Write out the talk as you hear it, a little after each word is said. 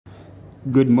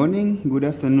Good morning, good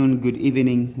afternoon, good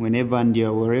evening, whenever and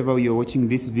wherever you're watching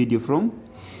this video from.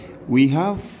 We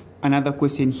have another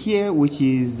question here, which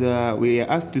is we are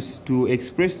asked to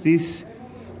express this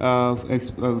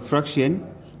fraction.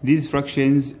 These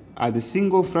fractions are the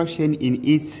single fraction in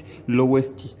its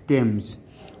lowest terms.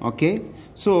 Okay,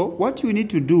 so what you need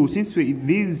to do, since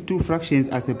these two fractions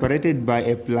are separated by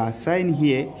a plus sign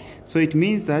here, so it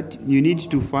means that you need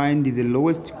to find the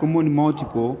lowest common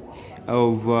multiple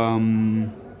of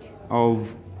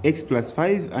x plus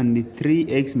 5 and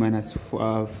 3x minus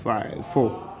 4.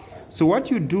 So what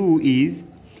you do is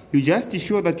you just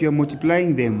show that you are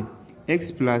multiplying them.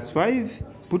 X plus 5,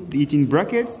 put it in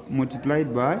brackets,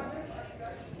 multiplied by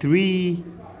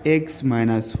 3x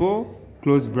minus 4,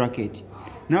 close bracket.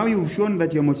 Now you've shown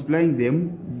that you're multiplying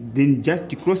them, then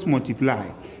just cross multiply.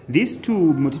 These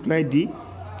two multiplied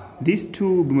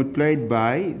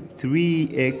by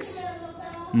 3x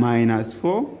minus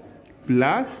 4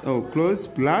 plus, close,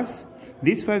 plus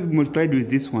this 5 multiplied with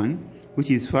this one, which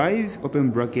is 5, open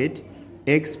bracket,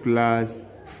 x plus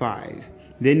 5.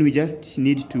 Then we just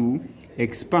need to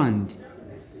expand.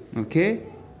 Okay,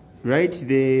 write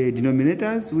the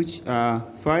denominators, which are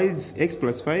 5x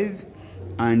plus 5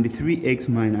 and 3x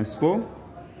minus 4.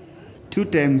 2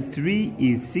 times 3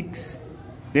 is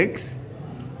 6x.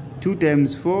 2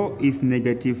 times 4 is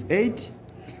negative 8.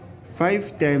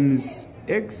 5 times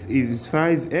x is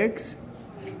 5x.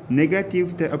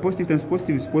 Negative, positive times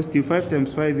positive is positive. 5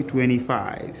 times 5 is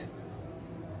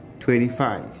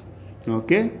 25.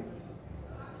 Okay,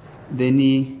 then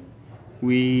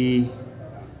we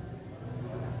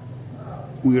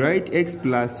write x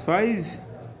plus 5,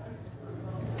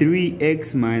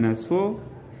 3x minus 4.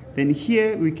 Then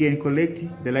here we can collect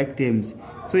the like terms.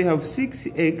 So you have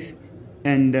 6x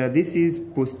and this is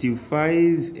positive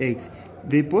 5x.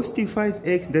 The positive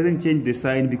 5x doesn't change the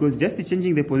sign because just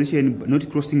changing the position but not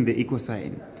crossing the equal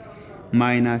sign.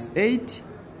 Minus 8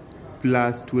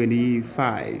 plus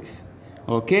 25.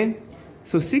 Okay,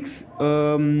 so 6,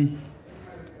 the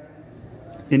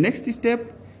next step,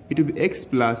 it will be x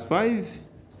plus 5,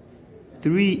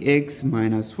 3x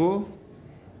minus 4.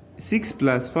 6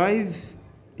 plus 5,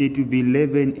 it will be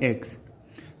 11x.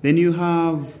 Then you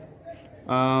have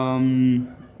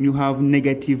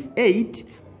negative 8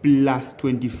 plus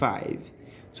 25.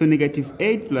 So negative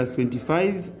 8 plus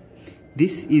 25,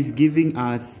 this is giving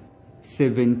us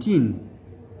 17.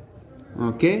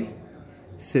 Okay,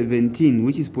 17,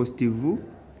 which is positive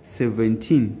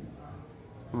 17.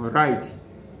 All right,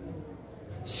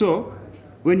 so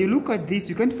when you look at this,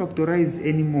 you can't factorize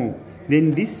anymore. Then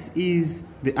this is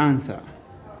the answer.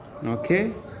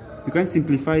 Okay, you can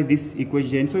simplify this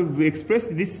equation. So if we express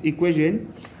this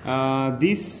equation,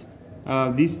 these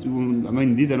are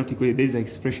not equations, these are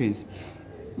expressions.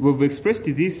 We've expressed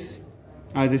this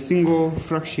as a single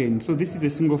fraction. So this is a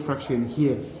single fraction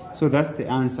here. So that's the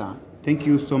answer. Thank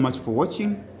you so much for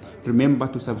watching. Remember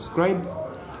to subscribe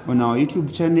on our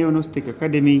YouTube channel, Nostec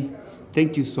Academy.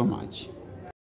 Thank you so much.